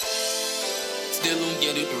still don't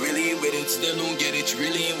get it, really with it, still don't get it,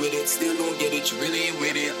 really with it, still don't get it, really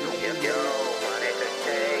with it.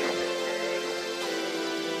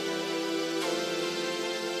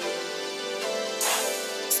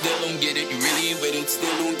 Still don't get it, really with it,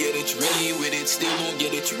 still don't get it, really with it, still don't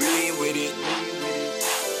get it, really with it.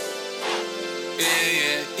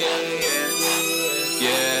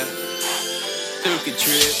 Yeah. Took a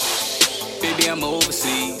trip, baby, I'm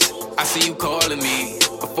overseas. I see you calling me,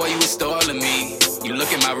 before you was stalling me. You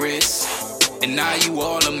look at my wrist, and now you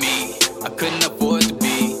all of me. I couldn't afford to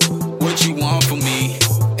be what you want from me.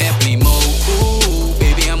 Airplane mode, ooh,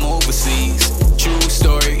 baby, I'm overseas. True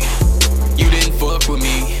story, you didn't fuck with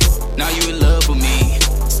me. Now you in love with me.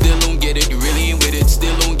 Still don't get it, you really ain't with it.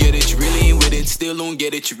 Still don't get it, you really ain't with it. Still don't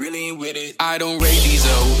get it, you really ain't with it. I don't rate these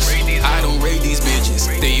hoes, I don't rate these bitches.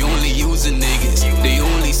 They only using niggas, they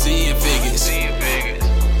only seeing figures.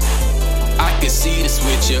 I can see the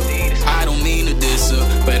switch up, I don't mean to diss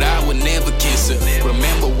her, but I would never kiss her.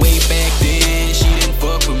 Remember way back then, she didn't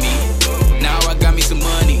fuck with me. Now I got me some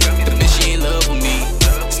money, the bitch she in love with me.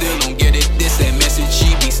 Still don't get it, this that message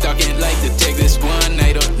she be stalking like the take this one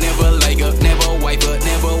night up. Never like her, never wipe her,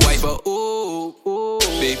 never wipe her. Ooh, ooh,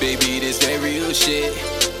 baby, this that real shit.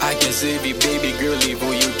 I can save you, baby girl, leave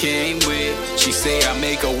who you came with. She say I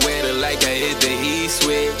make her wetter like I hit the heat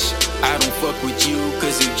switch. I don't fuck with you,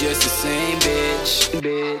 cause you just the same bitch.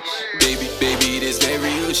 Baby, this that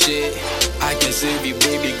real shit. I can save you,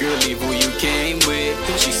 baby girl, leave who you came with.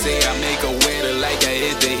 She say I make her wetter like I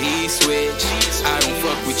hit the heat switch. I don't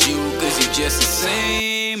fuck with you, cause you just the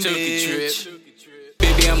same bitch. Took a trip,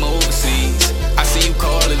 baby, I'm overseas. I see you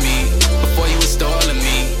calling me, before you was stalling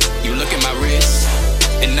me. You look at my wrist,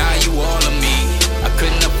 and now you all of me. I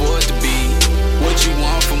couldn't afford to be what you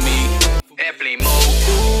want from me. Airplane mode,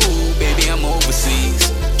 ooh, baby, I'm overseas.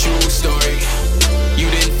 True story, you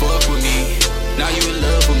didn't fuck with me. Now you in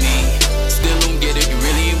love with me. Still don't get it, you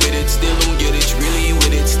really ain't with it. Still don't get it, you really ain't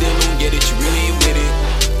with it. Still don't get it, you really ain't with it.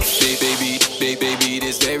 Baby,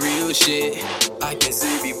 this that real shit. I can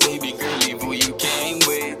save you, baby girl, leave who you came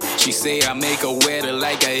with. She say I make her wetter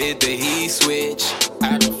like I hit the heat switch.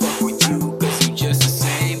 I don't